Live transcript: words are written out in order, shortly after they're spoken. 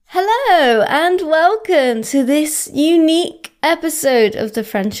and welcome to this unique episode of the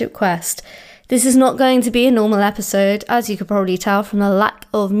Friendship Quest. This is not going to be a normal episode, as you could probably tell from the lack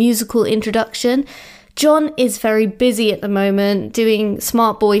of musical introduction. John is very busy at the moment doing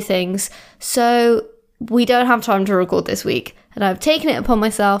smart boy things, so we don't have time to record this week, and I've taken it upon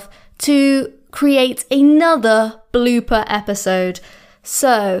myself to create another blooper episode.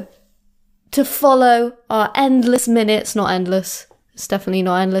 So, to follow our endless minutes, not endless, it's definitely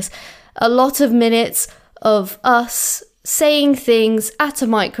not endless, a lot of minutes of us saying things at a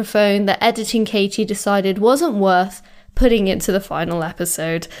microphone that Editing Katie decided wasn't worth putting into the final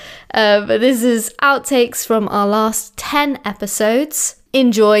episode. But this is outtakes from our last 10 episodes.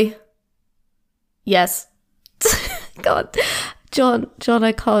 Enjoy. Yes. God. John,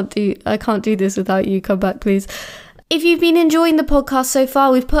 I can't do this without you. Come back, please. If you've been enjoying the podcast so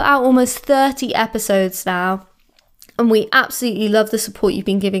far, we've put out almost 30 episodes now, and we absolutely love the support you've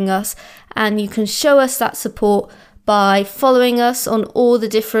been giving us, and you can show us that support by following us on all the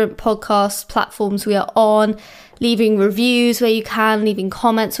different podcast platforms we are on, leaving reviews where you can, leaving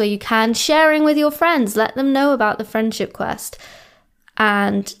comments where you can, sharing with your friends, let them know about the Friendship Quest,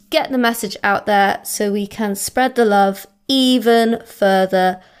 and get the message out there so we can spread the love even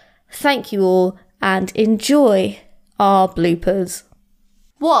further. Thank you all, and enjoy our bloopers.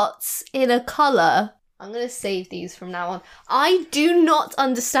 What's in a colour? I'm going to save these from now on. I do not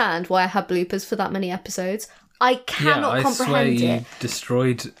understand why I have bloopers for that many episodes. I cannot comprehend it. I swear you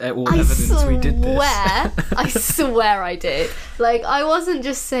destroyed all evidence we did this. I swear I did. Like, I wasn't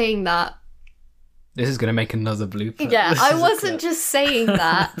just saying that. This is going to make another blooper. Yeah, I wasn't just saying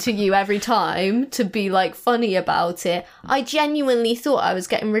that to you every time to be, like, funny about it. I genuinely thought I was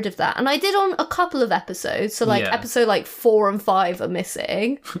getting rid of that. And I did on a couple of episodes. So, like, episode, 4 and 5 are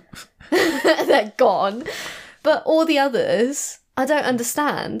missing. They're gone. But all the others, I don't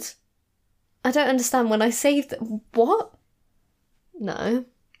understand. I don't understand when I say what? No.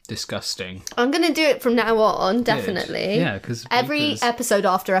 Disgusting. I'm going to do it from now on, definitely. Good. Yeah, because every episode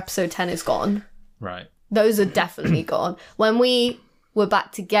after episode 10 is gone. Right. Those are definitely gone. When we were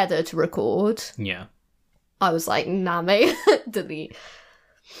back together to record, I was like, nah, mate, delete.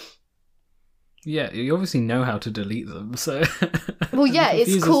 Yeah, you obviously know how to delete them, so... Well, yeah,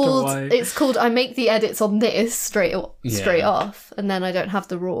 it's called I make the edits on this straight off, and then I don't have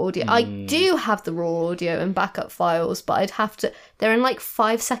the raw audio. I do have the raw audio and backup files, but I'd have to... They're in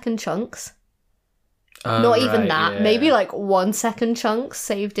 5-second chunks. Not even that. Yeah. Maybe 1 second chunks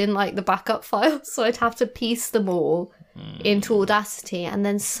saved in the backup files, so I'd have to piece them all into Audacity and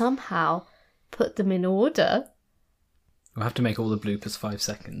then somehow put them in order. We'll have to make all the bloopers 5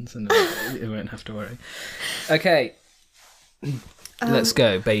 seconds and you won't have to worry. Okay. Let's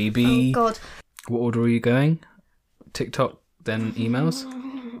go, baby. Oh, God. What order are you going? TikTok, then emails,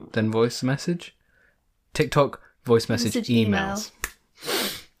 then voice message? TikTok, voice message, emails.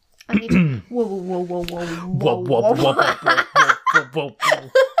 I need to... Whoa.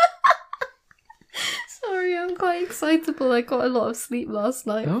 Sorry, I'm quite excitable. I got a lot of sleep last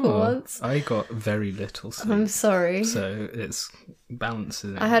night for once. I got very little sleep. I'm sorry. So it's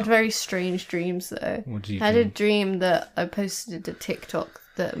balancing. I had very strange dreams though. What did you I had a dream that I posted to TikTok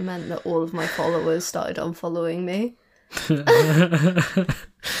that meant that all of my followers started unfollowing me.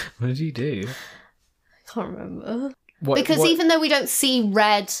 What did you do? I can't remember. Because even though we don't see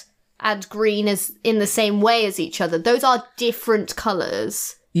red and green as in the same way as each other, those are different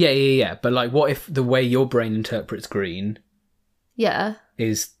colours. Yeah. But what if the way your brain interprets green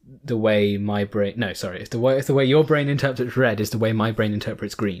is the way my brain... No, sorry. If the way your brain interprets red is the way my brain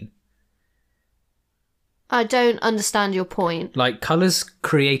interprets green. I don't understand your point. Colours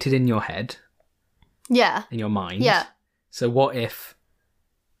created in your head. Yeah. In your mind. Yeah. So what if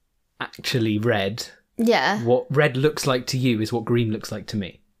actually red... Yeah. What red looks like to you is what green looks like to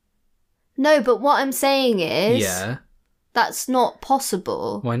me. No, but what I'm saying is... Yeah. That's not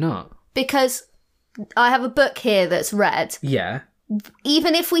possible. Why not? Because I have a book here that's red. Yeah.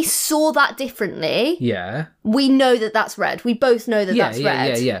 Even if we saw that differently... Yeah. We know that that's red. We both know that that's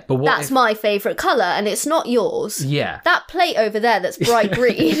red. Yeah. But that's my favourite colour, and it's not yours. Yeah. That plate over there that's bright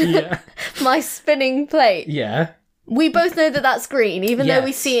green. My spinning plate. Yeah. We both know that that's green, even though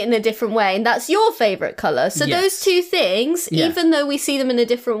we see it in a different way, and that's your favourite colour. So those two things, even though we see them in a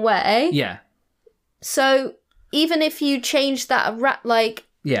different way... Yeah. So... Even if you change that,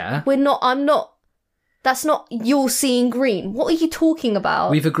 that's not you're seeing green. What are you talking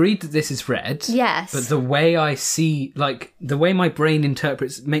about? We've agreed that this is red. Yes. But the way I see, the way my brain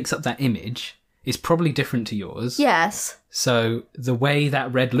makes up that image is probably different to yours. Yes. So the way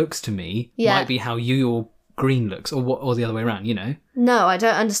that red looks to me might be how your green looks, or the other way around, you know? No, I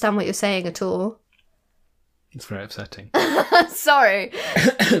don't understand what you're saying at all. It's very upsetting. Sorry.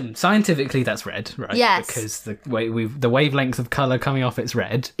 Scientifically, that's red, right? Yes. Because the wavelengths of colour coming off it's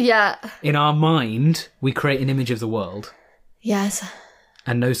red. Yeah. In our mind, we create an image of the world. Yes.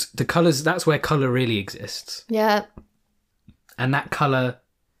 And the colours, that's where colour really exists. Yeah. And that colour,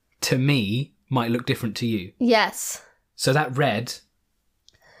 to me, might look different to you. Yes. So that red,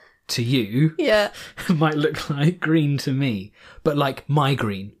 to you, might look like green to me. But like my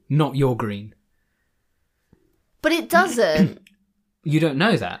green, not your green. But it doesn't. You don't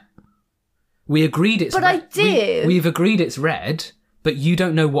know that. We agreed it's red. But I do. We've agreed it's red, but you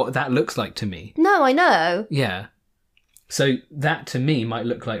don't know what that looks like to me. No, I know. Yeah. So that to me might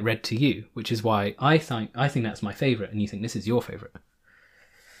look like red to you, which is why I think that's my favourite and you think this is your favourite.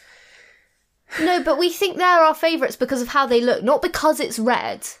 No, but we think they're our favourites because of how they look, not because it's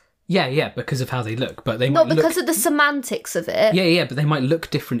red. Yeah, because of how they look. But they not might because of the semantics of it. Yeah, but they might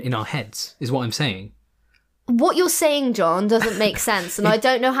look different in our heads, is what I'm saying. What you're saying, John, doesn't make sense, and I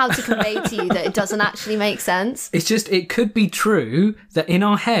don't know how to convey to you that it doesn't actually make sense. It's just, it could be true that in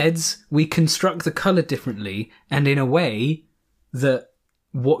our heads, we construct the colour differently, and in a way that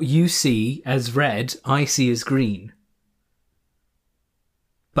what you see as red, I see as green.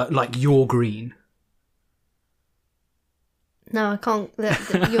 But like you're green. No, I can't.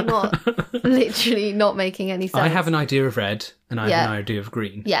 You're not literally not making any sense. I have an idea of red, and I have an idea of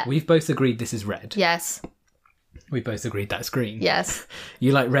green. Yeah. We've both agreed this is red. Yes. We both agreed that's green. Yes.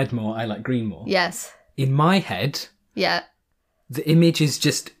 You like red more, I like green more. Yes. In my head, the image is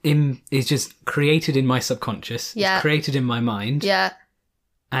just created in my subconscious. Yeah. It's created in my mind. Yeah.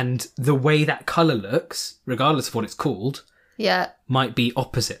 And the way that colour looks, regardless of what it's called, might be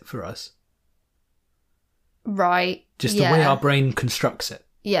opposite for us. Right. Just the way our brain constructs it.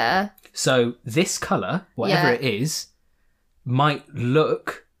 Yeah. So this colour, whatever it is, might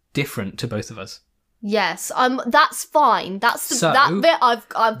look different to both of us. Yes, that's fine. That's that bit. I've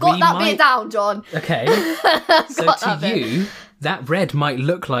got that bit down, John. Okay. So to you, that red might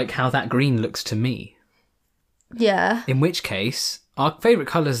look like how that green looks to me. Yeah. In which case, our favourite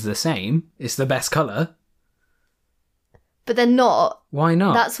colours are the same. It's the best colour. But they're not. Why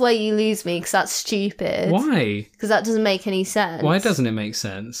not? That's where you lose me, because that's stupid. Why? Because that doesn't make any sense. Why doesn't it make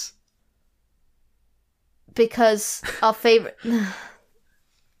sense? Because our favourite...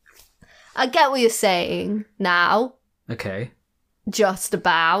 I get what you're saying now. Okay. Just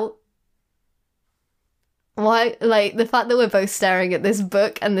about. Why, like, the fact that we're both staring at this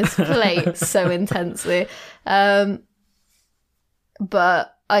book and this plate so intensely. But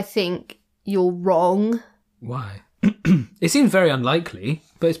I think you're wrong. Why? It seems very unlikely,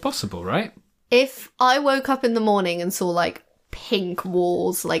 but it's possible, right? If I woke up in the morning and saw, like, pink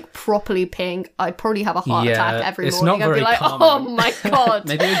walls, like properly pink, I'd probably have a heart attack every morning. I'd be like, calming. Oh my god.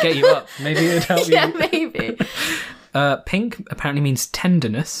 Maybe it would get you up. Maybe it would help you. Yeah, maybe. Pink apparently means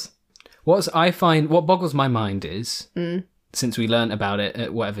tenderness. What boggles my mind is, since we learnt about it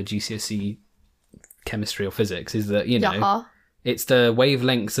at whatever GCSE chemistry or physics, is that, you know, it's the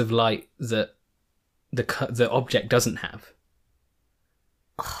wavelengths of light that the object doesn't have.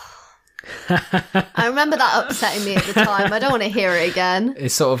 I remember that upsetting me at the time. I don't want to hear it again.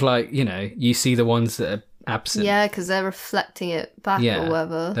 It's sort of like, you know, you see the ones that are absent. Yeah, because they're reflecting it back or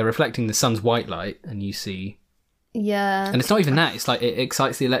whatever. They're reflecting the sun's white light, and you see... Yeah. And it's not even that. It's like it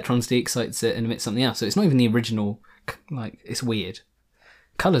excites the electrons, de-excites it, and emits something else. So it's not even the original... Like, it's weird.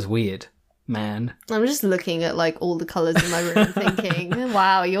 Colour's weird, man. I'm just looking at, like, all the colours in my room thinking,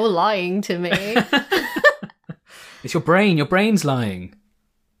 wow, you're lying to me. It's your brain. Your brain's lying.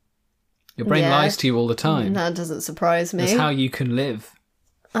 Your brain lies to you all the time. That doesn't surprise me. That's how you can live.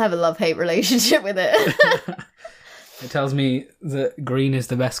 I have a love-hate relationship with it. It tells me that green is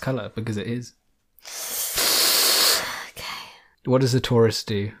the best colour, because it is. Okay. What does the Taurus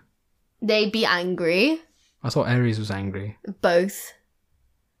do? They'd be angry. I thought Aries was angry. Both.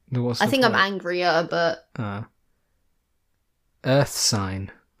 I think I'm angrier, but... Earth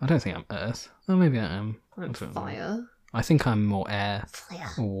sign. I don't think I'm Earth. Oh, maybe I am. I'm fire. I think I'm more air. Fire.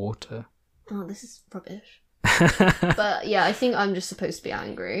 Or water. Oh, this is rubbish. But yeah, I think I'm just supposed to be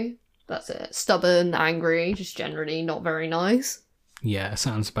angry. That's it. Stubborn, angry, just generally not very nice. Yeah,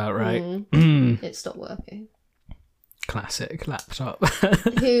 sounds about right. It stopped working. Classic laptop.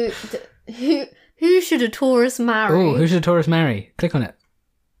 Who should a Taurus marry? Oh, who should a Taurus marry? Click on it.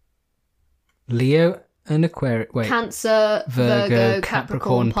 Leo and Aquarius. Wait. Cancer, Virgo,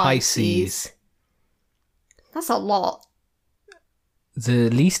 Capricorn, Pisces. That's a lot. The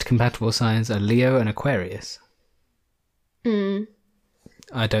least compatible signs are Leo and Aquarius.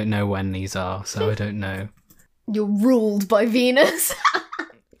 I don't know when these are, so I don't know. You're ruled by Venus.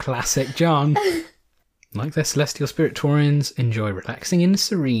 Classic John. Like their celestial spiritorians, enjoy relaxing in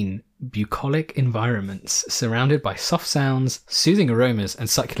serene, bucolic environments, surrounded by soft sounds, soothing aromas, and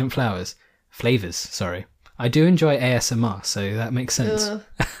succulent flavors, sorry. I do enjoy ASMR, so that makes sense.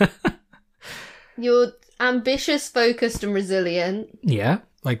 You're ambitious, focused, and resilient. Yeah,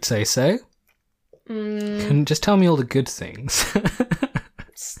 I'd say so. Can just tell me all the good things.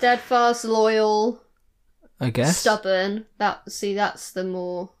 Steadfast, loyal. I guess. Stubborn. That's the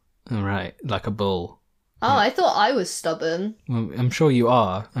more... All right, like a bull. Oh, I thought I was stubborn. Well, I'm sure you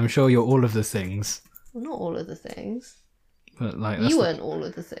are. I'm sure you're all of the things. Well, not all of the things. But like You weren't all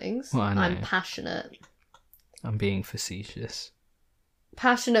of the things. Well, I know. I'm passionate. I'm being facetious.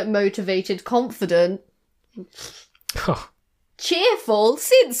 Passionate, motivated, confident. Oh, Cheerful?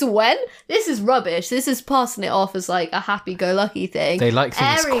 Since when? This is rubbish. This is passing it off as like a happy-go-lucky thing. they like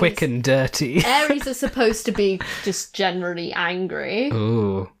things Aries- quick and dirty. Aries are supposed to be just generally angry.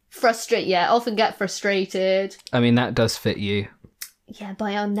 Ooh. Often get frustrated. I mean, that does fit you. Yeah,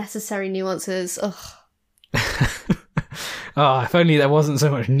 by unnecessary nuances. Ugh. Oh, if only there wasn't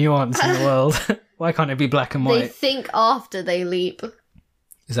so much nuance in the world. Why can't it be black and They white? think after they leap.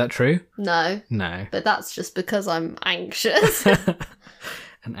 Is that true? No, No. but that's just because I'm anxious.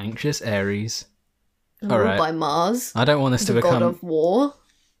 An anxious Aries. Ruled Alright. by Mars, I don't want this to the god become... of war.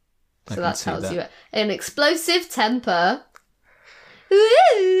 I So can that see tells that. you it. An explosive temper.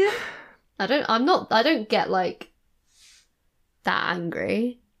 Woo! I don't get like that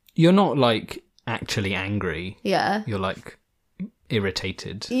angry. You're not, like, actually angry. Yeah. You're, like,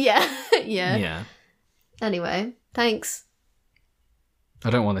 irritated. Yeah. Yeah. Yeah. Anyway, thanks. I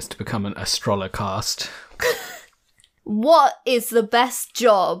don't want this to become an astrolocast. What is the best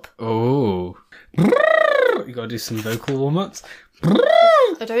job? Oh. You gotta do some vocal warm-ups.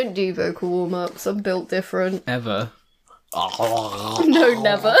 I don't do vocal warm-ups. I'm built different. Ever. No,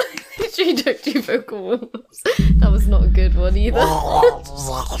 never. Literally don't do vocal warm-ups. That was not a good one either.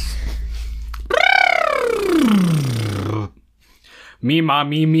 Me ma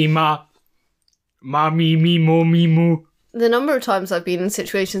me me ma. Ma me me mo me moo. The number of times I've been in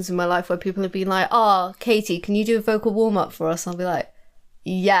situations in my life where people have been like, Katie, can you do a vocal warm-up for us? And I'll be like,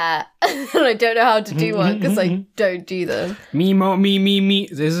 yeah. And I don't know how to do one because I don't do them. Me mo me me me.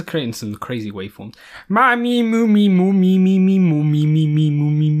 This is creating some crazy waveforms. Ma me moo me moo me me me moo me me me moo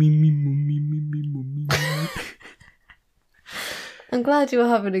me me me moo me me me moo me me. I'm glad you were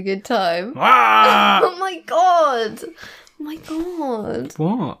having a good time. Ah! Oh my god. Oh my god.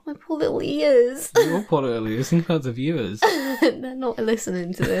 What? My poor little ears. Your quality. Think about the viewers. They're not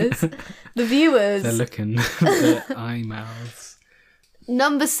listening to this. The viewers. They're looking with their eye mouths.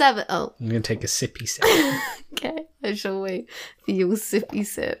 Number 7. Oh, I'm gonna take a sippy sip. okay. I shall wait for your sippy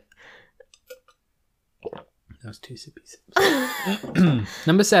sip. That was 2 sippy sips.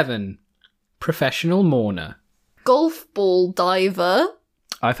 Number 7. Professional mourner. Golf ball diver.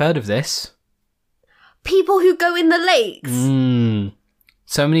 I've heard of this. People who go in the lakes.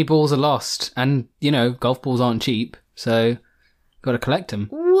 So many balls are lost. And, you know, golf balls aren't cheap. So, got to collect them.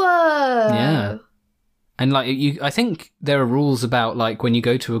 Whoa. Yeah. And, like, I think there are rules about, like, when you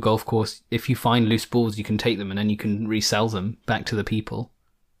go to a golf course, if you find loose balls, you can take them and then you can resell them back to the people.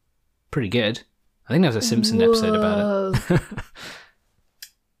 Pretty good. I think there was a Simpson episode about it.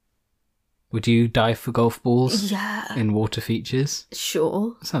 Would you dive for golf balls? Yeah. In water features?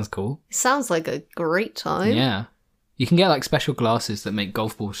 Sure. Sounds cool. Sounds like a great time. Yeah. You can get, like, special glasses that make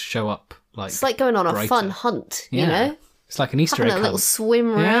golf balls show up, like... It's like going on a brighter. fun hunt, you Yeah. know? It's like an Easter Having egg a little hunt.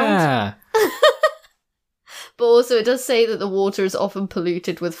 swim around. Yeah. But also it does say that the water is often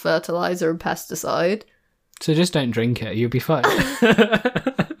polluted with fertilizer and pesticide. So just don't drink it. You'll be fine.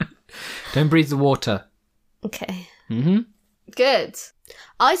 Don't breathe the water. Okay. Mm-hmm. Good.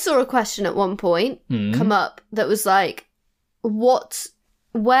 I saw a question at one point come up that was like,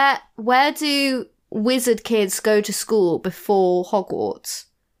 where do wizard kids go to school before Hogwarts?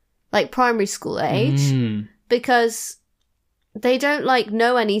 Like primary school age? Because they don't like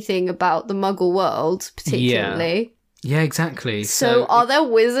know anything about the Muggle world, particularly. Yeah, exactly. So are there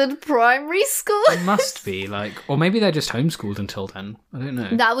wizard primary schools? It must be, like... Or maybe they're just homeschooled until then. I don't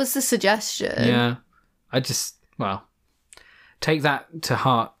know. That was the suggestion. Yeah. Well... Take that to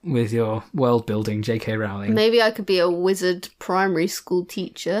heart with your world building, J.K. Rowling. Maybe I could be a wizard primary school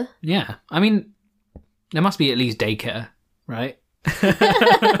teacher. Yeah. I mean, there must be at least daycare, right?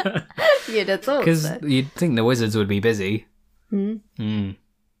 You'd have thought Because so. you'd think the wizards would be busy. But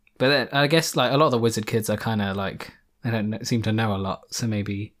then, I guess like a lot of the wizard kids are kind of like, they don't seem to know a lot, so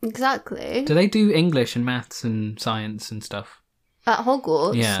maybe... Exactly. Do they do English and maths and science and stuff? At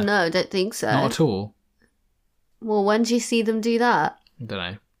Hogwarts? Yeah. No, I don't think so. Not at all. Well, when do you see them do that? I don't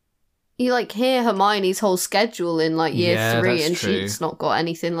know. You, like, hear Hermione's whole schedule in, like, year 3, that's and true. she's not got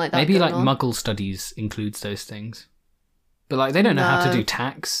anything like that Maybe, going like, on. Muggle studies includes those things. But, like, they don't know how to No. do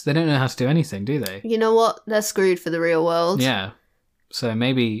tax. They don't know how to do anything, do they? You know what? They're screwed for the real world. Yeah. So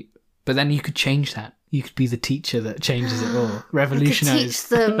maybe... But then you could change that. You could be the teacher that changes it all. I could Revolutionise. teach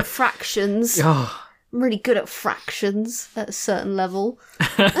them fractions. Oh, I'm really good at fractions at a certain level.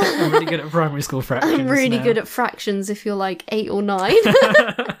 I'm really good at primary school fractions. I'm really now. good at fractions if you're like 8 or 9.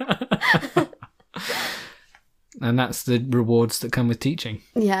 And that's the rewards that come with teaching.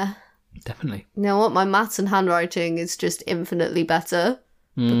 Yeah. Definitely. You know what? My maths and handwriting is just infinitely better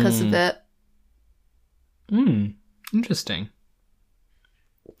because of it. Interesting.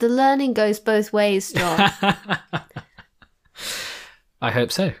 The learning goes both ways, John. I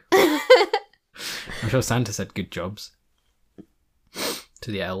hope so. I'm sure Santa said good jobs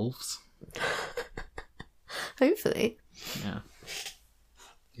to the elves. Hopefully. Yeah.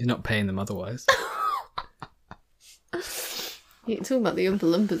 He's not paying them otherwise. You're talking about the Oompa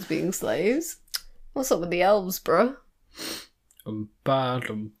Loompas being slaves. What's up with the elves, bro? Oompa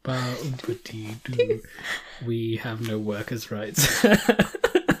loompa oompa dee doo. We have no workers' rights.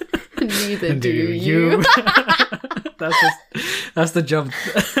 Neither do you. That's the job.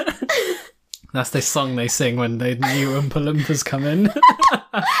 That's the song they sing when the new Oompa Loompas come in.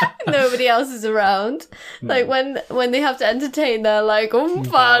 Nobody else is around. Like when they have to entertain, they're like,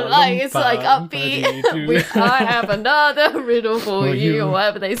 Oompa, like it's like upbeat. I have another riddle for you, or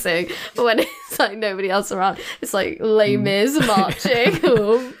whatever they sing. But when it's like nobody else around, it's like Les Mis marching.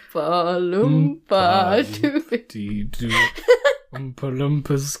 Oompa Loompa. Dee doo. Oompa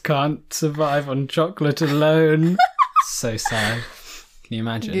Loompas can't survive on chocolate alone. So sad. Can you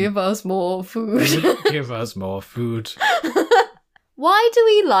imagine? Give us more food. Give us more food. Why do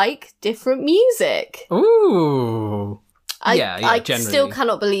we like different music? Ooh. I generally. still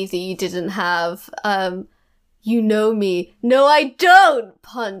cannot believe that you didn't have You Know Me. No, I don't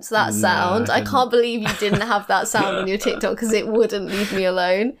punch that sound. I can't believe you didn't have that sound on your TikTok because it wouldn't leave me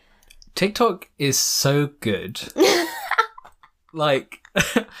alone. TikTok is so good. Like,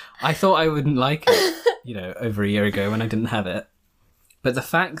 I thought I wouldn't like it, over a year ago when I didn't have it. But the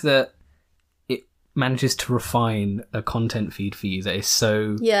fact that it manages to refine a content feed for you that is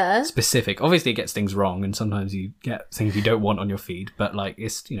so specific. Obviously, it gets things wrong, and sometimes you get things you don't want on your feed. But like,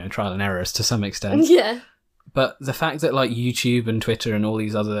 it's trial and errors to some extent. Yeah. But the fact that like YouTube and Twitter and all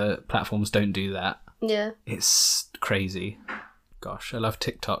these other platforms don't do that, it's crazy. Gosh, I love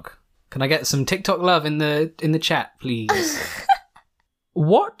TikTok. Can I get some TikTok love in the chat, please?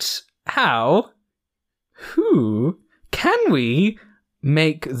 What? How? Who can we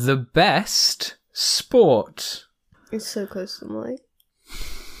make the best sport? It's so close to the mic.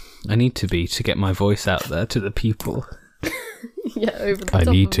 I need to get my voice out there to the people. Yeah, over the top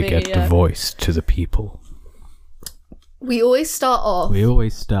I need of to me, get the voice to the people. We always start off. We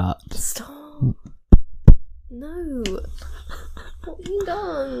always start. Stop. No. What have you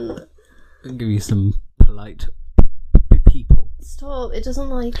done? I'll give you some polite people. Stop. It doesn't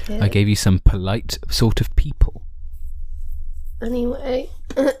like it. I gave you some polite sort of people. Anyway.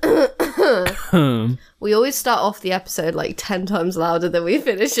 We always start off the episode like 10 times louder than we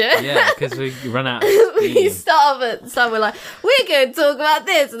finish it. Yeah, because we run out of We steam. start off at some, we're like, we're going to talk about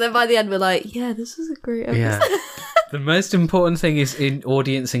this. And then by the end, we're like, yeah, this is a great episode. Yeah. The most important thing is in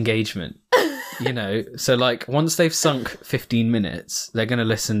audience engagement. So like once they've sunk 15 minutes, they're going to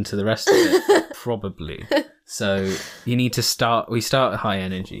listen to the rest of it, probably. So you need to we start at high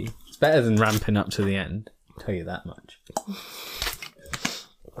energy. It's better than ramping up to the end. I'll tell you that much.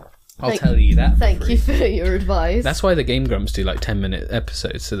 I'll tell you that. Thank you for your advice. That's why the Game Grumps do like 10-minute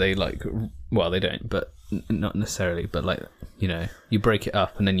episodes. So they like, well, they don't, but not necessarily. But like, you break it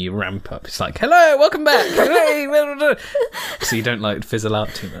up and then you ramp up. It's like, hello, welcome back. So you don't like fizzle out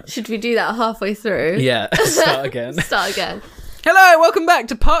too much. Should we do that halfway through? Yeah, start again. Start again. Hello, welcome back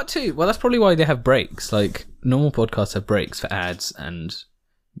to part 2. Well, that's probably why they have breaks. Like normal podcasts have breaks for ads and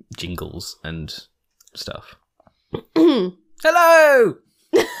jingles and stuff. Hello.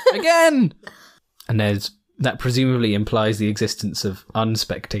 Again! And that presumably implies the existence of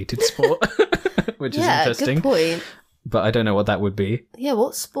unspectated sport, which is interesting. Good point. But I don't know what that would be. Yeah,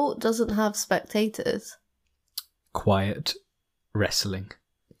 what sport doesn't have spectators? Quiet wrestling.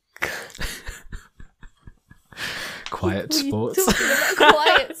 Quiet sports. Talking about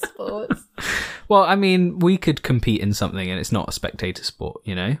quiet sports. Well, I mean, we could compete in something and it's not a spectator sport,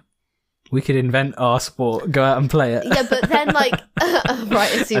 We could invent our sport, go out and play it. Yeah, but then, like,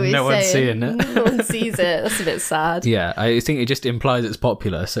 right, I see what and no you're one's saying. seeing it. No one sees it. That's a bit sad. Yeah, I think it just implies it's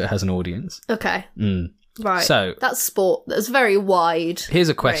popular, so it has an audience. Okay. Right. So that's sport. That's very wide. here's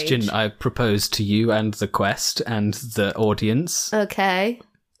a question range. I propose to you and the quest and the audience. Okay.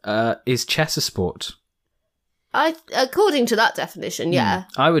 Is chess a sport? According to that definition, yeah.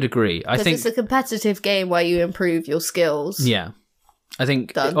 I would agree. I Because think it's a competitive game where you improve your skills. Yeah. I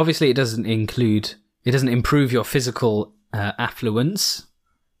think Done. obviously it doesn't improve your physical affluence,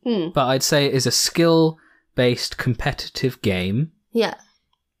 but I'd say it is a skill-based competitive game. Yeah.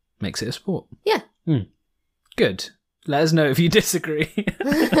 Makes it a sport. Yeah. Good. Let us know if you disagree.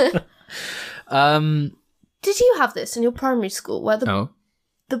 Did you have this in your primary school where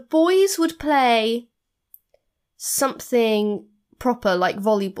the boys would play something proper like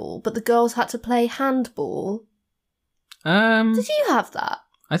volleyball, but the girls had to play handball? Did you have that?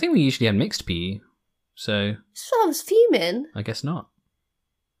 I think we usually had mixed PE, so I was fuming. I guess not.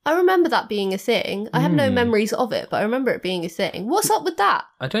 I remember that being a thing. I have no memories of it, but I remember it being a thing. What's up with that?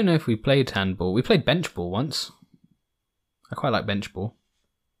 I don't know if we played handball. We played bench ball once. I quite like bench ball.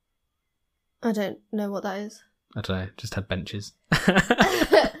 I don't know what that is. I don't know, just had benches.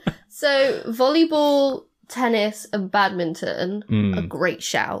 So, volleyball, tennis, and badminton are great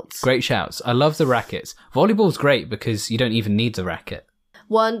shouts. Great shouts. I love the rackets. Volleyball's great because you don't even need the racket.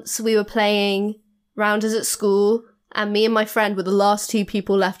 Once we were playing rounders at school, and me and my friend were the last two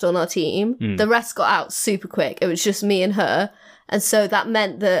people left on our team. The rest got out super quick. It was just me and her. And so that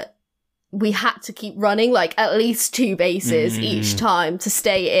meant that we had to keep running like at least 2 bases each time to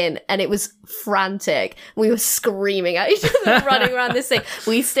stay in. And it was frantic. We were screaming at each other running around this thing.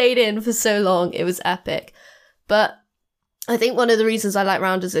 We stayed in for so long. It was epic. But I think one of the reasons I like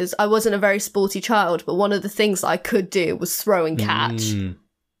rounders is I wasn't a very sporty child, but one of the things that I could do was throw and catch.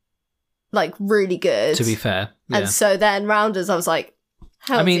 Like, really good. To be fair. Yeah. And so then rounders, I was like,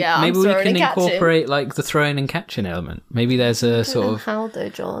 hell maybe I'm we throwing can and catching. incorporate like the throwing and catching element. Maybe there's a sort of... How though,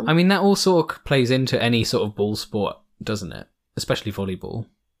 John? I mean, that all sort of plays into any sort of ball sport, doesn't it? Especially volleyball.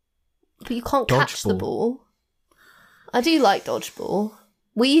 But you can't catch the Dodgeball. ball. I do like dodgeball.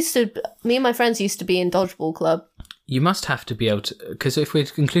 Me and my friends used to be in dodgeball club. You must have to be able to... Because if we're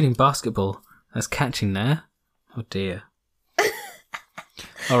including basketball, that's catching there. Oh, dear.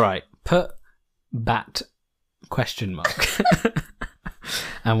 All right. Put bat question mark.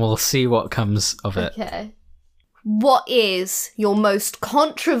 And we'll see what comes of it. Okay. What is your most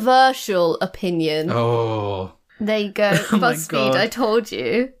controversial opinion? Oh. There you go. Oh my BuzzFeed, God. I told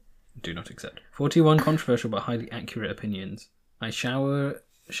you. Do not accept. 41 controversial but highly accurate opinions.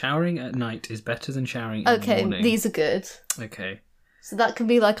 Showering at night is better than showering in the Okay, morning. these are good. Okay. So that can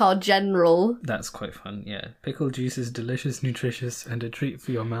be like our general. That's quite fun, yeah. Pickle juice is delicious, nutritious, and a treat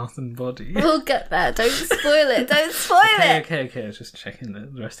for your mouth and body. We'll get there. Don't spoil it. Don't spoil it. Okay. I was just checking the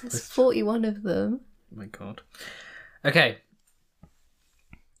rest of There's this. 41 of them. Oh my god. Okay.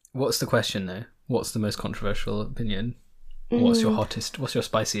 What's the question, though? What's the most controversial opinion? What's your hottest, what's your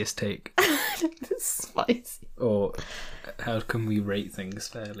spiciest take? It's spicy. Or how can we rate things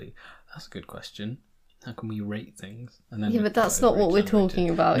fairly? That's a good question. How can we rate things? And then Yeah, but that's not what we're talking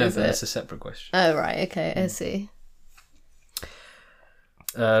about, no, is but it? That's a separate question. Oh, right. Okay, I see.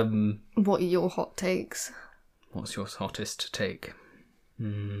 What are your hot takes? What's your hottest take?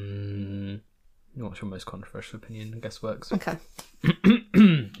 What's your most controversial opinion? I guess works. Okay.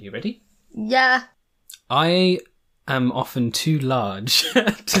 You ready? Yeah. I am often too large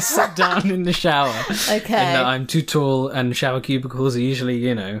to sit down in the shower. Okay. And that I'm too tall, and shower cubicles are usually,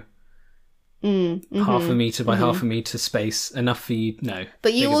 half a metre by half a metre space. Enough for you, no.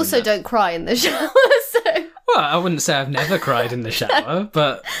 But you bigger than also that. don't cry in the shower, so... Well, I wouldn't say I've never cried in the shower,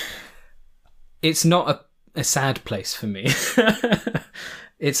 but it's not a sad place for me.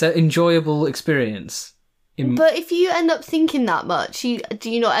 It's an enjoyable experience. But if you end up thinking that much, do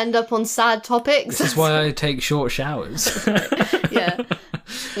you not end up on sad topics? This is why I take short showers. Yeah.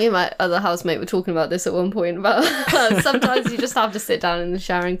 Me and my other housemate were talking about this at one point, about sometimes you just have to sit down in the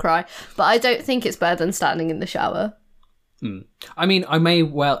shower and cry. But I don't think it's better than standing in the shower. I mean, I may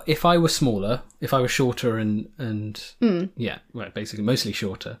well, if I were smaller, if I were shorter and yeah, well, basically mostly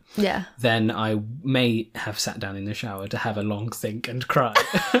shorter, Yeah. then I may have sat down in the shower to have a long think and cry.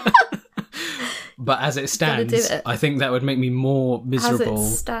 But as it stands, do it. I think that would make me more miserable.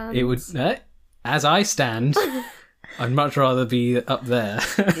 stands. It would, as I stand, I'd much rather be up there.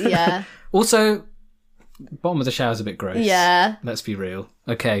 Yeah. Also, bottom of the shower's a bit gross. Yeah. Let's be real.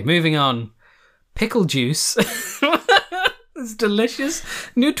 Okay, moving on. Pickle juice. It's delicious,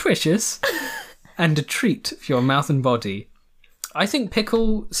 nutritious, and a treat for your mouth and body. I think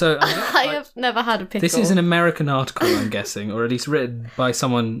pickle... So I have never had a pickle. this is an American article, I'm guessing, or at least written by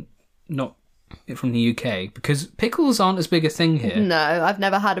someone not from the UK because pickles aren't as big a thing here. No, I've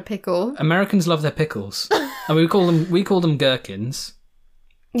never had a pickle. Americans love their pickles. And we call them gherkins.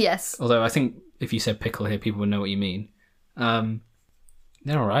 Yes. Although I think if you said pickle here, people would know what you mean.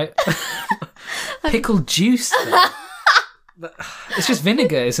 They're all right. Pickle juice, though. It's just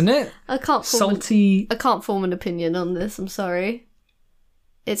vinegar, isn't it? I can't form an opinion on this, I'm sorry.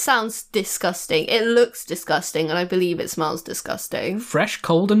 It sounds disgusting. It looks disgusting, and I believe it smells disgusting. Fresh,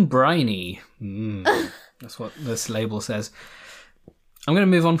 cold, and briny. That's what this label says. I'm going to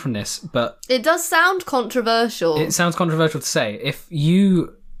move on from this, but... It does sound controversial. It sounds controversial to say. If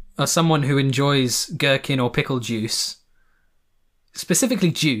you are someone who enjoys gherkin or pickle juice,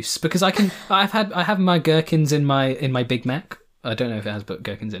 specifically juice, because I have my gherkins in my Big Mac. I don't know if it has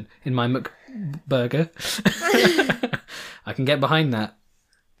gherkins in my McBurger. I can get behind that.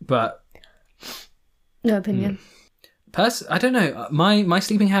 But no opinion. I don't know. My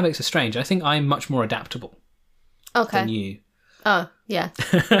sleeping habits are strange. I think I'm much more adaptable than you. Oh, yeah.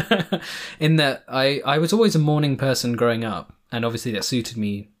 In that I was always a morning person growing up, and obviously that suited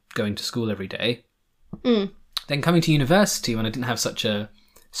me going to school every day. Then coming to university when I didn't have such a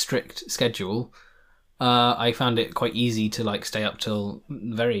strict schedule, I found it quite easy to stay up till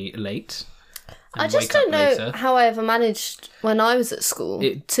very late. I just don't know how I ever managed when I was at school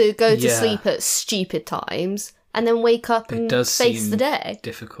to go to sleep at stupid times and then wake up and face the day.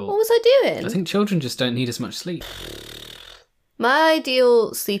 Difficult. What was I doing? I think children just don't need as much sleep. My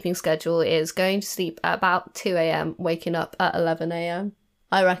ideal sleeping schedule is going to sleep at about 2 a.m, waking up at 11 a.m.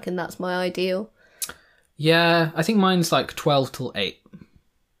 I reckon that's my ideal. Yeah, I think mine's 12 till 8.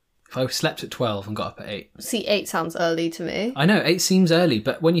 If I slept at 12 and got up at 8. See, 8 sounds early to me. I know, 8 seems early,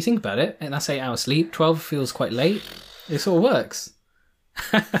 but when you think about it, and that's 8 hours sleep, 12 feels quite late. It sort of works.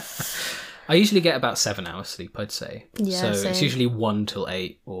 I usually get about 7 hours sleep, I'd say. Yeah, so same. It's usually 1 till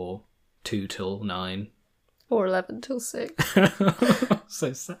 8 or 2 till 9. Or 11 till 6.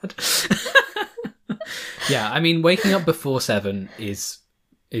 So sad. Yeah, I mean, waking up before 7 is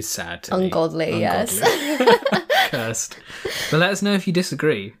sad to Ungodly, me. yes. Cursed. But let us know if you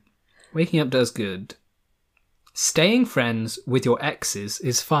disagree. Waking up does good. Staying friends with your exes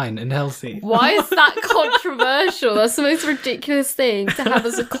is fine and healthy. Why is that controversial? That's the most ridiculous thing to have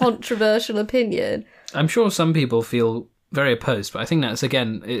as a controversial opinion. I'm sure some people feel very opposed, but I think that's,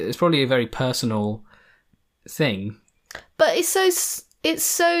 again, it's probably a very personal thing. But it's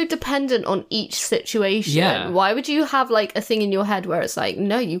so dependent on each situation. Yeah. Why would you have a thing in your head where it's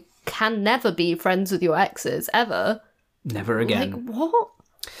no, you can never be friends with your exes, ever? Never again. What?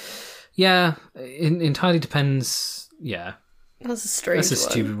 Yeah, it entirely depends. Yeah. That's a strange one. That's a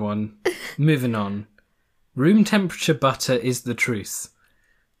stupid one. Moving on. Room temperature butter is the truth.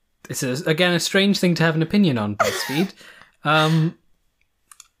 It's, again, a strange thing to have an opinion on, BuzzFeed. As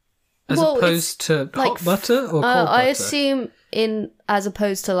opposed to hot butter or cold butter? I assume as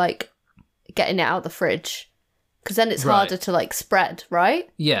opposed to getting it out of the fridge. Because then it's harder to spread, right?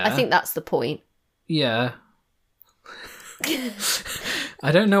 Yeah. I think that's the point. Yeah.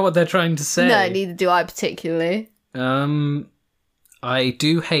 I don't know what they're trying to say. No, neither do I particularly. I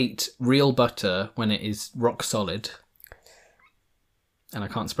do hate real butter when it is rock solid. And I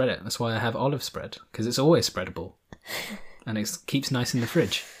can't spread it. That's why I have olive spread. Because it's always spreadable. And it keeps nice in the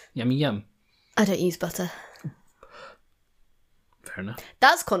fridge. Yummy yum. I don't use butter. Fair enough.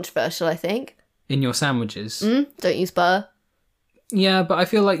 That's controversial, I think. In your sandwiches? Don't use butter. Yeah, but I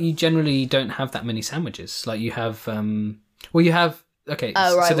feel like you generally don't have that many sandwiches. You have... you have... Okay,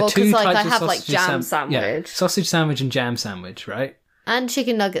 oh, right. So the two types I of have jam sandwich. Yeah, sausage sandwich and jam sandwich, right? And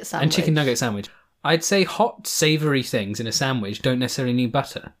chicken nugget sandwich. I'd say hot, savoury things in a sandwich don't necessarily need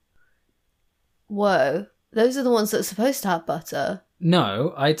butter. Whoa. Those are the ones that are supposed to have butter.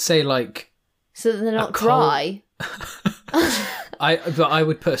 No, I'd say so that they're not dry. But I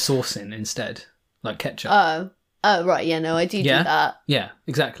would put a sauce in instead, like ketchup. Oh, right, yeah, no, I do that. Yeah,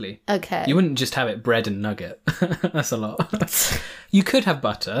 exactly. Okay. You wouldn't just have it bread and nugget. That's a lot. You could have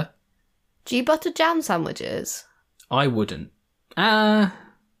butter. Do you butter jam sandwiches? I wouldn't. Then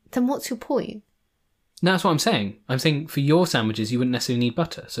what's your point? No, that's what I'm saying. I'm saying for your sandwiches, you wouldn't necessarily need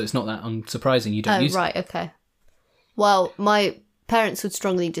butter, so it's not that unsurprising you don't use it. Oh, right, okay. Well, my parents would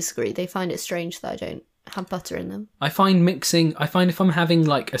strongly disagree. They find it strange that I don't have butter in them. I find if I'm having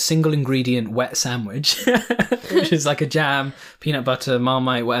a single ingredient wet sandwich, which is a jam, peanut butter,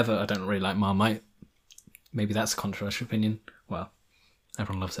 Marmite, whatever. I don't really like Marmite. Maybe that's a controversial opinion. Well,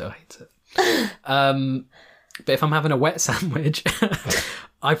 everyone loves it or hates it. But if I'm having a wet sandwich,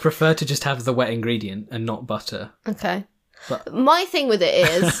 I prefer to just have the wet ingredient and not butter. Okay. But my thing with it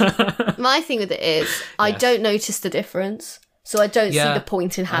is, I don't notice the difference. So I don't see the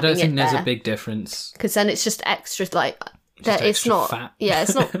point in having it there. I don't think there's a big difference. Because then it's just extra, like, Just it's extra not fat. Yeah,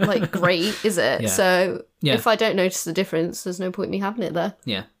 it's not like great, is it? Yeah. So Yeah. if I don't notice the difference, there's no point in me having it there.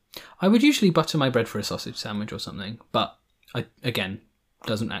 Yeah. I would usually butter my bread for a sausage sandwich or something, but again,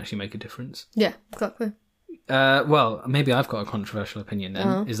 doesn't actually make a difference. Yeah, exactly. Well, maybe I've got a controversial opinion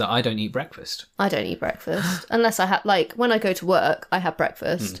then, is that I don't eat breakfast. I don't eat breakfast unless I have, like, when I go to work, I have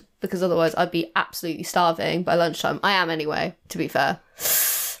breakfast because otherwise I'd be absolutely starving by lunchtime. I am anyway, to be fair.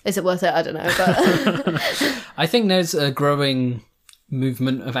 Is it worth it? I don't know, but I think there's a growing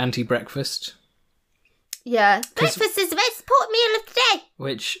movement of anti-breakfast, yeah, breakfast is the most important meal of the day.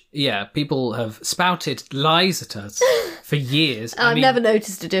 which, yeah, people have spouted lies at us for years. I've never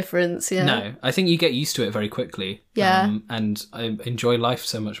noticed a difference. Yeah, No, I think you get used to it very quickly. Yeah. And I enjoy life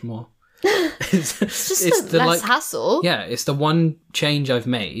so much more. it's just less hassle. Yeah, it's the one change I've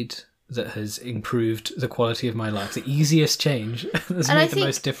made that has improved the quality of my life. The easiest change that's And I made the think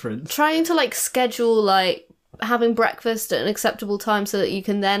most difference. Trying to, like, schedule, like, having breakfast at an acceptable time so that you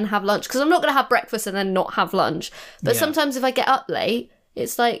can then have lunch, because I'm not going to have breakfast and then not have lunch, but Yeah. sometimes if I get up late,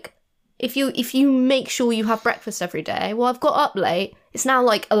 it's like, if you make sure you have breakfast every day, well, I've got up late, it's now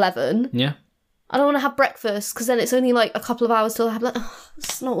like 11, Yeah. I don't want to have breakfast because then it's only like a couple of hours till I have lunch.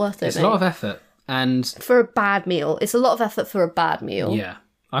 It's not worth it, It's mate. a lot of effort. And For a bad meal. It's a lot of effort for a bad meal. yeah,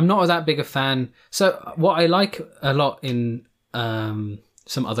 I'm not that big a fan. So what I like a lot in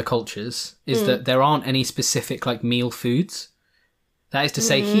some other cultures is that there aren't any specific like meal foods. That is to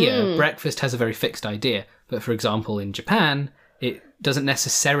say, here, breakfast has a very fixed idea. But for example, in Japan, it doesn't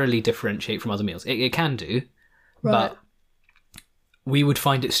necessarily differentiate from other meals. It can do, Right. but we would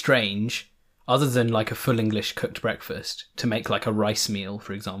find it strange, other than like a full English cooked breakfast, to make like a rice meal,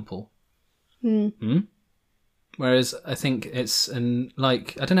 for example. Whereas I think it's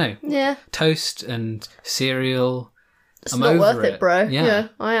like, I don't know, Yeah. toast and cereal. It's I'm not over worth it, bro. Yeah. Yeah,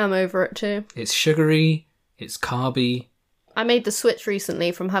 I am over it too. It's sugary, it's carby. I made the switch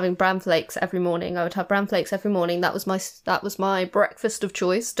recently from having bran flakes every morning. I would have bran flakes every morning. That was my breakfast of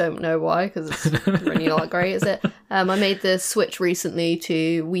choice. Don't know why, because it's really not great, is it? I made the switch recently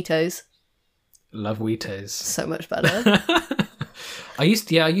to Wheatos. Love Wheatos. So much better. I used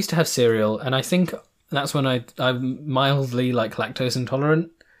to have cereal, and I think that's when I'm mildly like lactose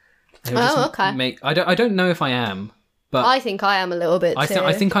intolerant. It would just okay. I don't know if I am, but I think I am a little bit too.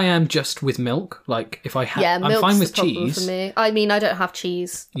 I think I am just with milk. Like if I have, Yeah, I'm milk's fine the with problem cheese. for me. I mean, I don't have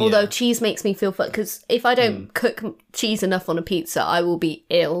cheese. Although cheese makes me feel because if I don't cook cheese enough on a pizza, I will be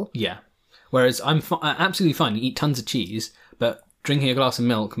ill. Yeah. Whereas I'm absolutely fine to eat tons of cheese, but drinking a glass of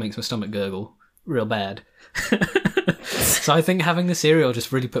milk makes my stomach gurgle real bad. So I think having the cereal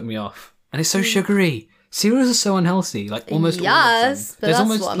just really put me off. And it's so sugary. Cereals are so unhealthy, like almost all of them. But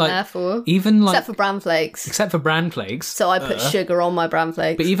that's what I'm there for. Even like Except for bran flakes. except for bran flakes. So I put sugar on my bran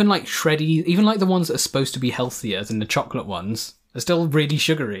flakes. But even like shreddy, even like the ones that are supposed to be healthier than the chocolate ones, are still really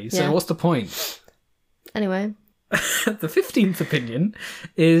sugary. So Yeah. what's the point? Anyway. The 15th opinion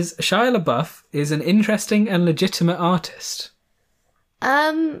is Shia LaBeouf is an interesting and legitimate artist.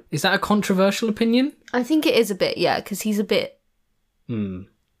 Is that a controversial opinion? I think it is a bit, yeah, because he's a bit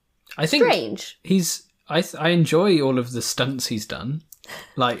I think strange. I enjoy all of the stunts he's done.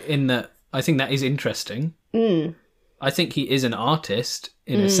 Like in that, I think that is interesting. I think he is an artist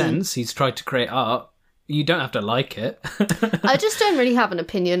in a sense. He's tried to create art. You don't have to like it. I just don't really have an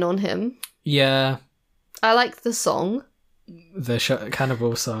opinion on him. Yeah, I like the song. the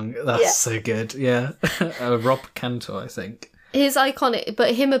Cannibal song. That's so good. Yeah, Rob Cantor, I think. His iconic,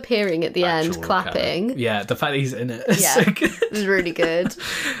 but him appearing at the end, clapping. Yeah, the fact that he's in it is Yeah, so good. is really good.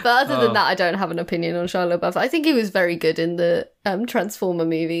 But other than that, I don't have an opinion on Shia LaBeouf. I think he was very good in the Transformer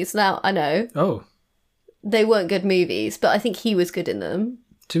movies. Now, I know Oh, they weren't good movies, but I think he was good in them.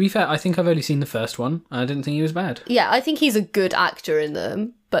 to be fair, I think I've only seen the first one. I didn't think he was bad. Yeah, I think he's a good actor in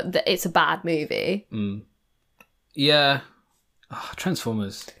them, but it's a bad movie. Yeah. Oh,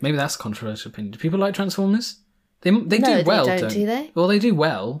 Transformers. Maybe that's a controversial opinion. Do people like Transformers? They No, do well, they don't, do they? Well, they do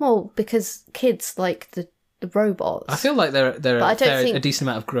well. Well, because kids like the robots. I feel like they're I don't think- a decent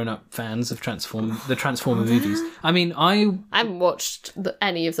amount of grown-up fans of the Transformer movies. I mean, I haven't watched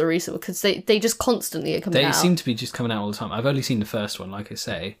any of the recent because they just constantly are coming they out. seem to be just coming out all the time. I've only seen the first one, like I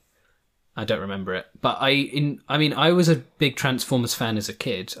say. I don't remember it, but I was a big Transformers fan as a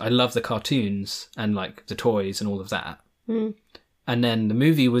kid. I love the cartoons and like the toys and all of that. And then the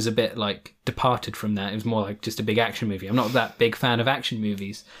movie was a bit like departed from that. It was more like just a big action movie. I'm not that big fan of action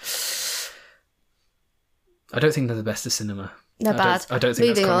movies. I don't think they're the best of cinema. They're bad. I don't think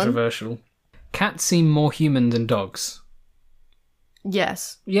Moving that's on. controversial. Cats seem more human than dogs.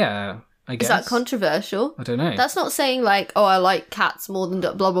 Yes. Yeah, I guess. Is that controversial? I don't know. That's not saying like, oh, I like cats more than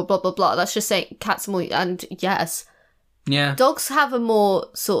blah, blah, blah, blah, blah. That's just saying cats more, and yes. Yeah. Dogs have a more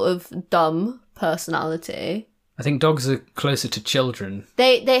sort of dumb personality. I think dogs are closer to children.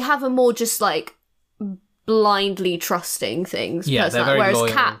 They have a more just like blindly trusting things. Yeah, they're very whereas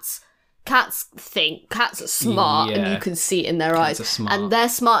loyal. cats are smart, and Yeah. you can see it in their Cats eyes. are smart. And they're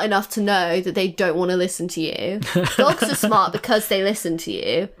smart enough to know that they don't want to listen to you. Dogs are smart because they listen to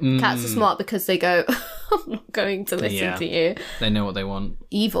you. Cats are smart because they go, I'm not going to listen Yeah. to you. They know what they want.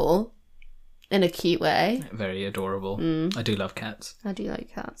 Evil in a cute way. Very adorable. I do love cats. I do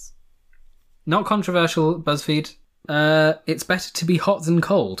like cats. Not controversial, BuzzFeed. It's better to be hot than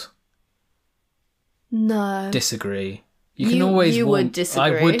cold. No. Disagree. You can always you warm... would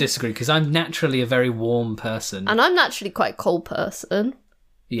disagree. I would disagree because I'm naturally a very warm person. And I'm naturally quite a cold person.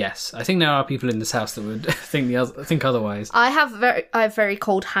 Yes, I think there are people in this house that would think otherwise. I have very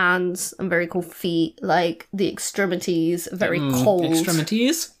cold hands and very cold feet. Like the extremities, very cold.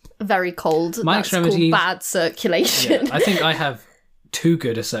 Extremities? Very cold. My That's extremities- called bad circulation. Yeah, I think I have too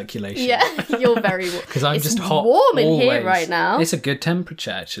good a circulation. Yeah, you're very warm. Because I'm It's just hot warm in here always. right now. It's a good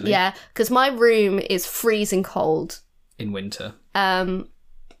temperature, actually, Yeah, because my room is freezing cold. in winter. And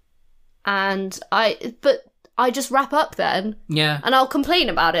I just wrap up then. Yeah. And I'll complain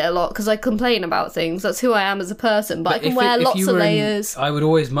about it a lot because I complain about things. That's who I am as a person. But I can wear lots of layers. I would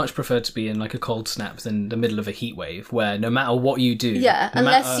always much prefer to be in like a cold snap than the middle of a heat wave where no matter what you do... Yeah, no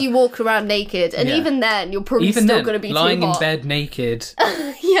unless matter- you walk around naked. And Yeah. even then, you're probably Even still then, going to be lying too hot. in bed naked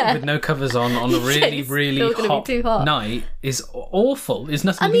Yeah. with no covers on a really, it's really still gonna be hot, too hot. night is awful. There's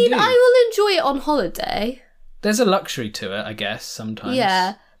nothing I you mean, can do. I will enjoy it on holiday. There's a luxury to it, I guess, sometimes.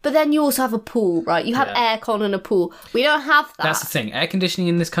 Yeah. But then you also have a pool, right? You have Yeah. aircon and a pool. We don't have that. That's the thing. Air conditioning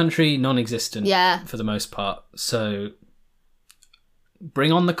in this country, non-existent. Yeah. For the most part. So,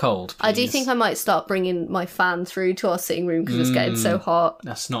 bring on the cold, please. I do think I might start bringing my fan through to our sitting room because it's getting so hot.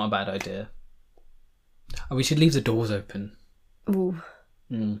 That's not a bad idea. Oh, we should leave the doors open. Ooh.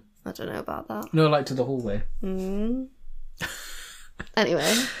 I don't know about that. No, like to the hallway.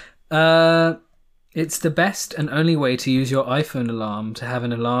 Anyway. It's the best and only way to use your iPhone alarm to have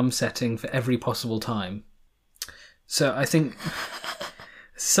an alarm setting for every possible time. So I think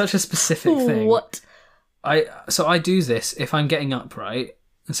it's such a specific thing. What? I do this if I'm getting up, right,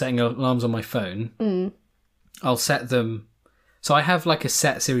 and setting alarms on my phone. I'll set them. So I have like a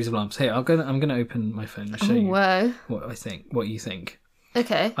set series of alarms. Here, I'm gonna open my phone and show you Whoa. what you think.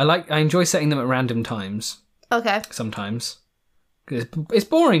 Okay. I enjoy setting them at random times Okay. sometimes. 'Cause it's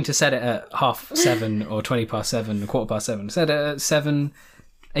boring to set it at 7:30 or 7:20 or 7:15. Set it at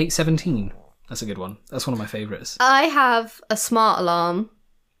 8:17. That's a good one. That's one of my favourites. I have a smart alarm.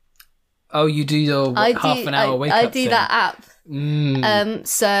 Oh, you do your half an hour wake up I do thing. that app.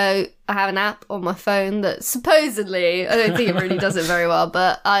 So I have an app on my phone that supposedly, I don't think it really does it very well,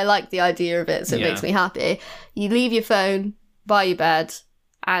 but I like the idea of it, so it Yeah. makes me happy. You leave your phone by your bed,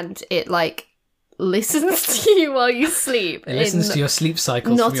 and it like listens to you while you sleep. It listens to your sleep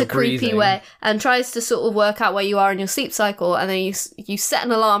cycles not from your a creepy breathing. way, and tries to sort of work out where you are in your sleep cycle, and then you set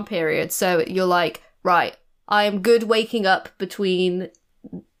an alarm period, so you're like, right, I am good waking up between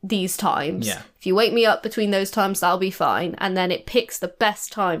these times. Yeah. If you wake me up between those times, that'll be fine. And then it picks the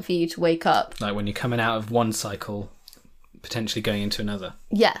best time for you to wake up. Like when you're coming out of one cycle, potentially going into another.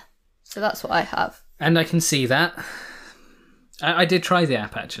 Yeah. So that's what I have. And I can see that. I did try the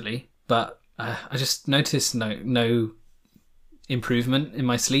app actually, but I just noticed no improvement in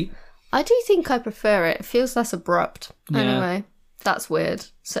my sleep. I do think I prefer it. It feels less abrupt. Yeah. Anyway, that's weird,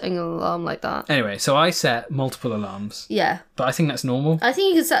 setting an alarm like that. Anyway, so I set multiple alarms, Yeah. but I think that's normal. I think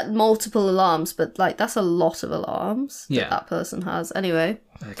you can set multiple alarms, but like that's a lot of alarms Yeah. that person has. Anyway.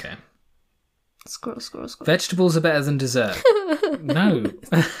 Okay. Scroll. Vegetables are better than dessert. No.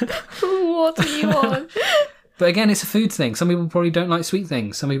 What are you on? But again, it's a food thing. Some people probably don't like sweet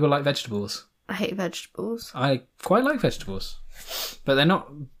things. Some people like vegetables. I hate vegetables. I quite like vegetables, but they're not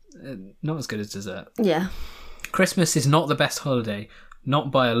as good as dessert. Yeah. Christmas is not the best holiday,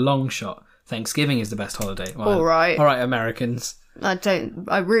 not by a long shot. Thanksgiving is the best holiday. Well, All right. All right, Americans.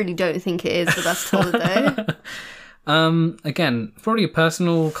 I really don't think it is the best holiday. Again, probably a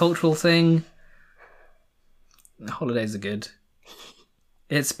personal, cultural thing. Holidays are good.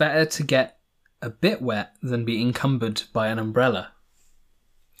 It's better to get a bit wet than be encumbered by an umbrella.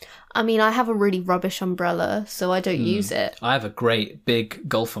 I mean, I have a really rubbish umbrella, so I don't use it. I have a great big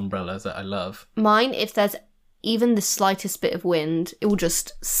golf umbrella that I love. Mine, if there's even the slightest bit of wind, it will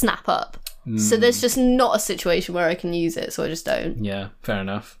just snap up. So there's just not a situation where I can use it, so I just don't. Yeah, fair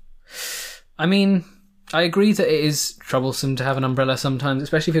enough. I mean, I agree that it is troublesome to have an umbrella sometimes,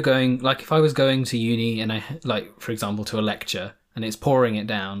 especially if you're going, like if I was going to uni and I, like, for example, to a lecture and it's pouring it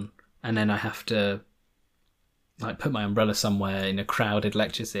down and then I have to, like, put my umbrella somewhere in a crowded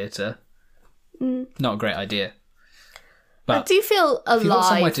lecture theatre. Not a great idea. But I do feel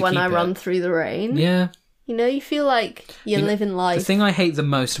alive when I run it, through the rain. Yeah. You know, you feel like you're living life. The thing I hate the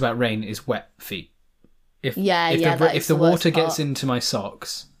most about rain is wet feet. If the water gets into my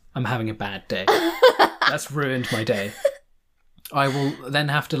socks, I'm having a bad day. That's ruined my day. I will then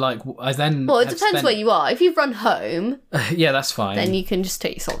have to Well, it depends where you are. If you run home, yeah, that's fine. then you can just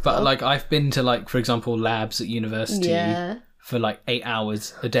take your socks off. But like, I've been to for example, labs at university for like 8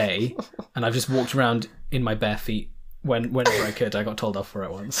 hours a day, and I've just walked around in my bare feet whenever I could. I got told off for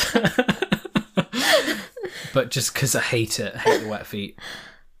it once, but just because I hate it, I hate the wet feet.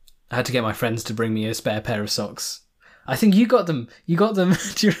 I had to get my friends to bring me a spare pair of socks. I think you got them.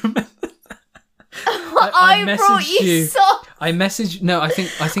 Do you remember? I brought you socks. I messaged. No, I think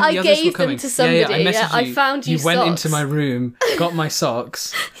the others gave were coming. them to somebody. Yeah, I messaged you. I found you. You went into my room, got my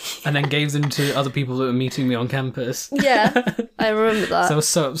socks, and then gave them to other people that were meeting me on campus. Yeah, I remember that. So I was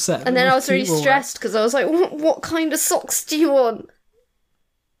so upset. And then I was really stressed because I was like, "What kind of socks do you want?"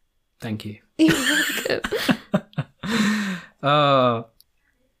 Thank you. You're welcome.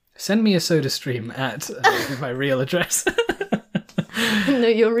 Send me a soda stream at my real address. No,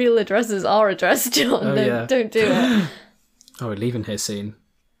 your real address is our address, John. Don't do it. Oh, we're leaving here soon.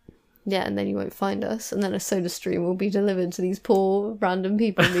 Yeah, and then you won't find us, and then a soda stream will be delivered to these poor random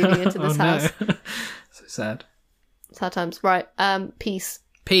people moving into this house. No. So sad. Sad times. Right. Peace.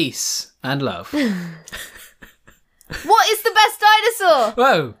 Peace and love. What is the best dinosaur?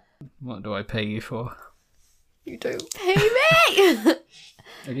 Whoa! What do I pay you for? You don't pay me.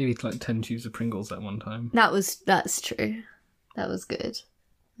 I gave you like 10 tubes of Pringles that one time. That's true. That was good.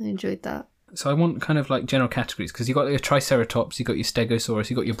 I enjoyed that. So I want kind of like general categories, because you got your Triceratops, you got your Stegosaurus,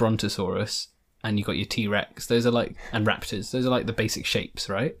 you got your Brontosaurus, and you got your T-Rex. Those are like, and Raptors. Those are like the basic shapes,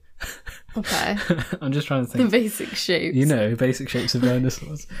 right? Okay. I'm just trying to think. The basic shapes. You know, basic shapes of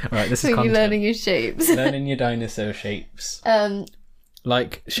dinosaurs. All right, this is content. You're learning your shapes. Learning your dinosaur shapes.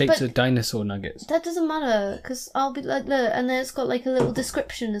 Like shapes of dinosaur nuggets. That doesn't matter, because I'll be like, look, and then it's got like a little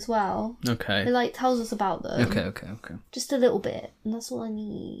description as well. Okay. It like tells us about them. Okay. Just a little bit, and that's all I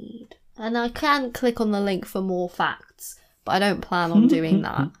need. And I can click on the link for more facts, but I don't plan on doing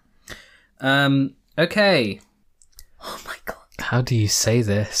that. Okay. Oh my god. How do you say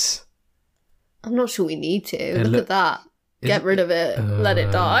this? I'm not sure we need to. Look at that. Get rid of it. Let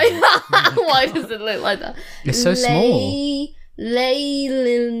it die. Why does it look like that? It's so small.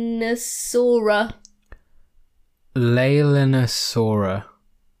 Leilinosaura. Leilinosaura.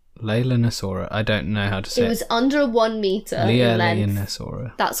 I don't know how to say it. It was under 1 meter in length.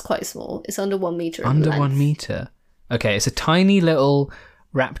 Leilinosaura. That's quite small. It's under 1 meter in Under length. 1 meter. Okay, it's a tiny little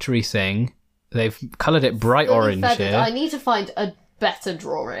raptory thing. They've coloured it bright orange here. I need to find a better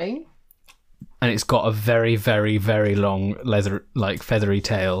drawing. And it's got a very, very, very long feathery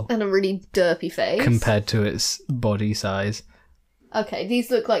tail. And a really derpy face. Compared to its body size. Okay, these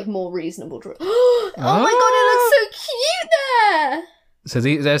look like more reasonable drawings. Oh my god, it looks so cute there! So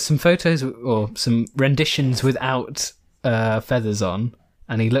there's some photos or some renditions without feathers on.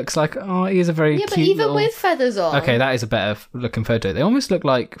 And he looks like, he is a very cute but even little... with feathers on. Okay, that is a better looking photo. They almost look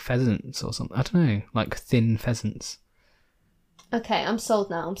like pheasants or something. I don't know, like thin pheasants. Okay, I'm sold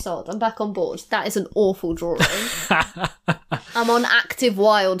now. I'm back on board. That is an awful drawing. I'm on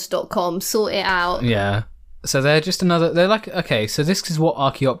activewild.com. Sort it out. Yeah. So they're just they're like, okay, so this is what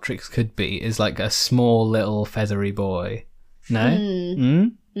Archaeopteryx could be, is like a small little feathery boy.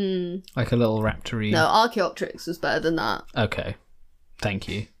 No? Like a little raptory. No, Archaeopteryx was better than that. Okay. Thank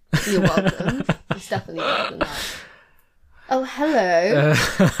you. You're welcome. It's definitely better than that. Oh, hello.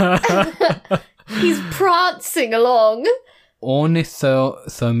 He's prancing along.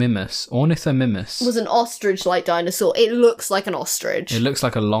 Ornithomimus was an ostrich-like dinosaur. It looks like an ostrich. It looks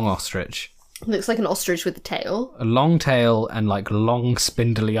like a long ostrich. It looks like an ostrich with a tail. A long tail and like long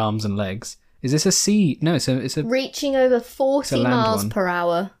spindly arms and legs. Is this a sea? No, it's a reaching over 40 miles per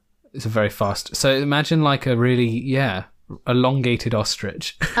hour. It's a very fast. So imagine like a really elongated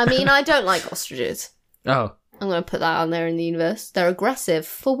ostrich. I mean, I don't like ostriches. Oh. I'm going to put that on there in the universe. They're aggressive.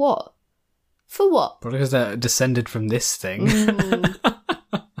 For what? For what? Probably because they're descended from this thing.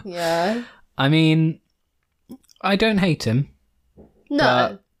 Yeah. I mean, I don't hate him.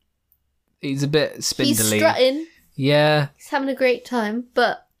 No. He's a bit spindly. He's strutting. Yeah. He's having a great time,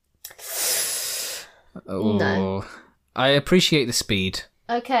 but... No. I appreciate the speed.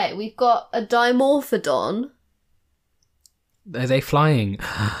 Okay, we've got a Dimorphodon. Are they flying?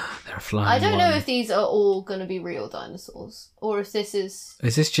 They're a flying I don't know one. if these are all going to be real dinosaurs or if this is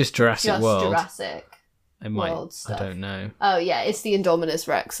Is this just Jurassic World? Jurassic It might. World stuff. I don't know. Oh yeah, it's the Indominus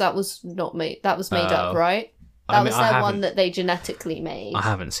Rex. That was not made. That was made up, right? That was their one that they genetically made. I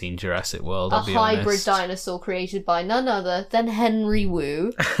haven't seen Jurassic World. A I'll be hybrid honest. dinosaur created by none other than Henry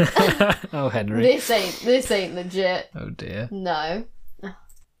Wu. Oh, Henry. This ain't legit. Oh dear. No.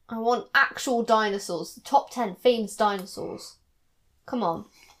 I want actual dinosaurs. The top 10 famous dinosaurs. Come on.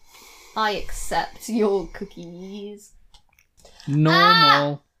 I accept your cookies.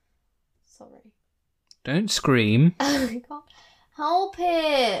 Normal. Sorry. Don't scream. I can't help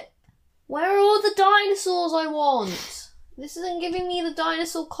it. Where are all the dinosaurs I want? This isn't giving me the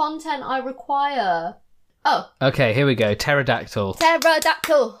dinosaur content I require. Oh. Okay, here we go. Pterodactyl.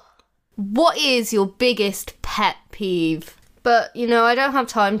 Pterodactyl. What is your biggest pet peeve? But, you know, I don't have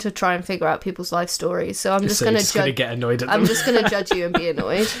time to try and figure out people's life stories, so I'm just going to judge. Get annoyed at them. I'm just going to judge you and be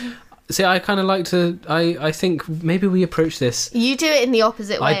annoyed. See, I kind of like to. I think maybe we approach this. You do it in the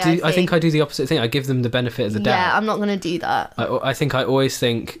opposite way. I think I do the opposite thing. I give them the benefit of the doubt. Yeah, I'm not going to do that. I think I always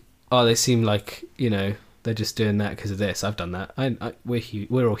think, oh, they seem like, you know, they're just doing that because of this. I've done that.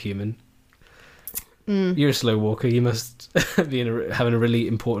 We're all human. You're a slow walker. You must be having a really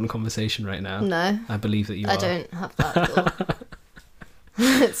important conversation right now. No. I believe that you are. I don't have that thought.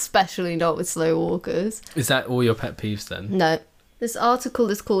 Especially not with slow walkers. Is that all your pet peeves then? No. This article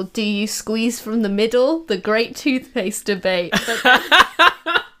is called "Do You Squeeze from the Middle? The Great Toothpaste Debate."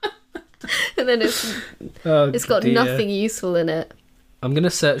 And then it's got nothing useful in it. I'm going to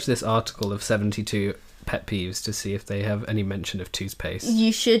search this article of 72 pet peeves to see if they have any mention of toothpaste.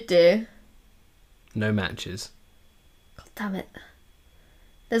 You should do. No matches. God damn it.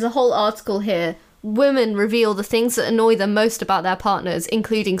 There's a whole article here. Women reveal the things that annoy them most about their partners,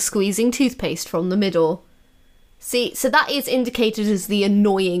 including squeezing toothpaste from the middle. See, so that is indicated as the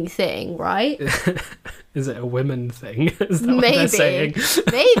annoying thing, right? Is it a women thing? Is that what they're saying?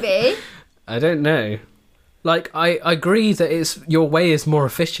 Maybe. I don't know. Like, I agree that your way is more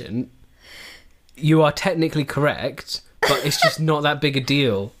efficient. You are technically correct, but it's just not that big a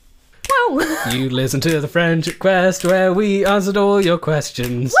deal. Wow. You listen to the Friendship Quest where we answered all your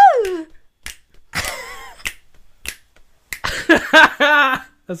questions. Woo!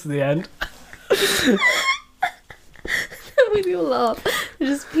 That's the end. We all laugh. It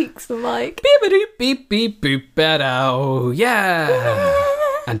just peaks the mic. Beep beep beep boop bedow. Yeah.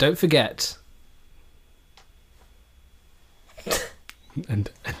 And don't forget. And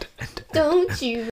Don't you